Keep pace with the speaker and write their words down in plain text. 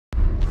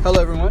Hello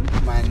everyone,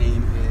 my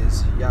name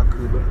is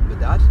Yakoob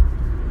Badat.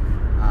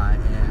 I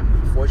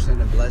am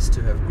fortunate and blessed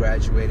to have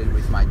graduated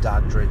with my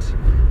doctorate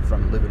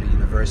from Liberty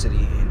University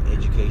in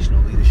Educational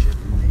Leadership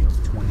in May of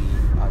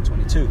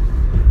 2022.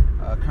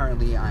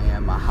 Currently I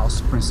am a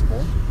house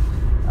principal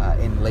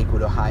in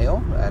Lakewood,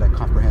 Ohio at a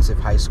comprehensive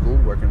high school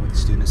working with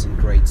students in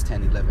grades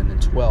 10, 11,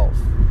 and 12.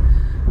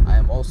 I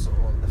am also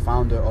the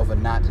founder of a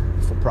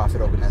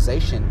not-for-profit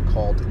organization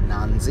called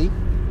NANZE,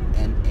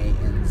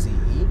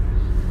 N-A-N-Z-E.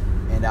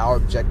 And our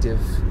objective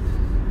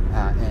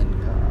and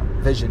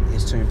vision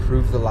is to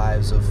improve the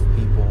lives of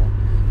people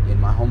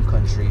in my home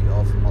country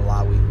of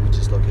Malawi, which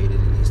is located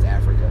in East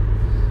Africa.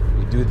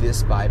 We do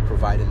this by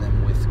providing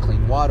them with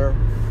clean water,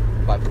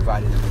 by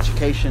providing them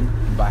education,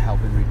 and by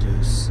helping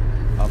reduce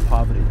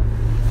poverty.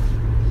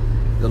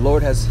 The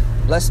Lord has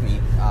blessed me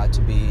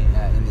to be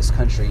in this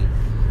country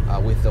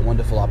with the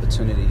wonderful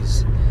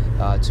opportunities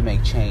to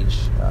make change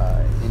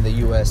in the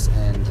U.S.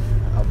 and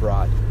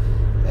abroad.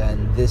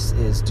 And this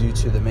is due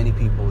to the many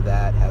people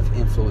that have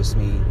influenced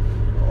me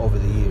over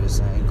the years,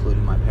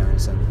 including my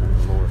parents and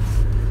the Lord.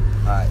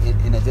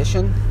 In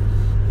addition,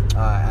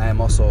 I am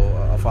also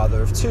a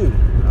father of two,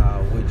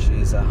 which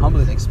is a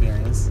humbling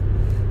experience,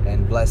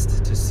 and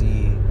blessed to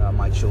see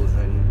my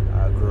children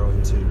grow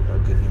into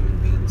good human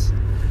beings.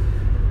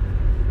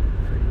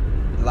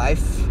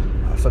 Life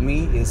for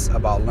me is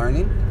about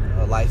learning.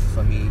 Life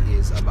for me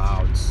is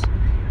about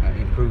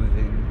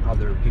improving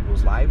other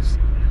people's lives.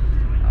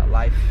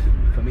 Life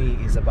for me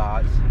is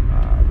about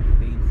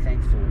being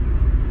thankful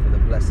for the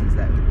blessings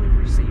that we've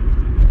received.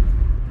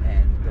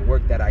 And the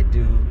work that I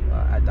do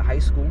at the high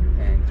school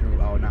and through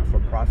our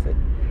not-for-profit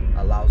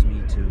allows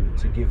me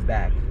to give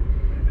back,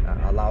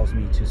 allows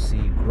me to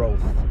see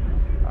growth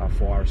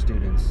for our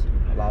students,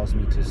 allows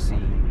me to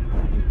see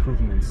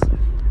improvements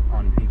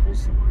on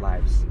people's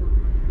lives.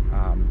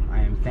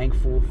 I am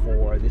thankful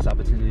for this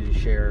opportunity to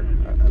share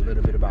a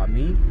little bit about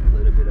me, a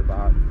little bit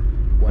about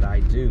what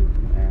I do,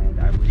 and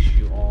I wish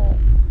you all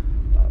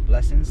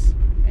blessings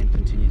and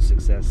continued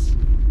success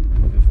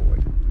moving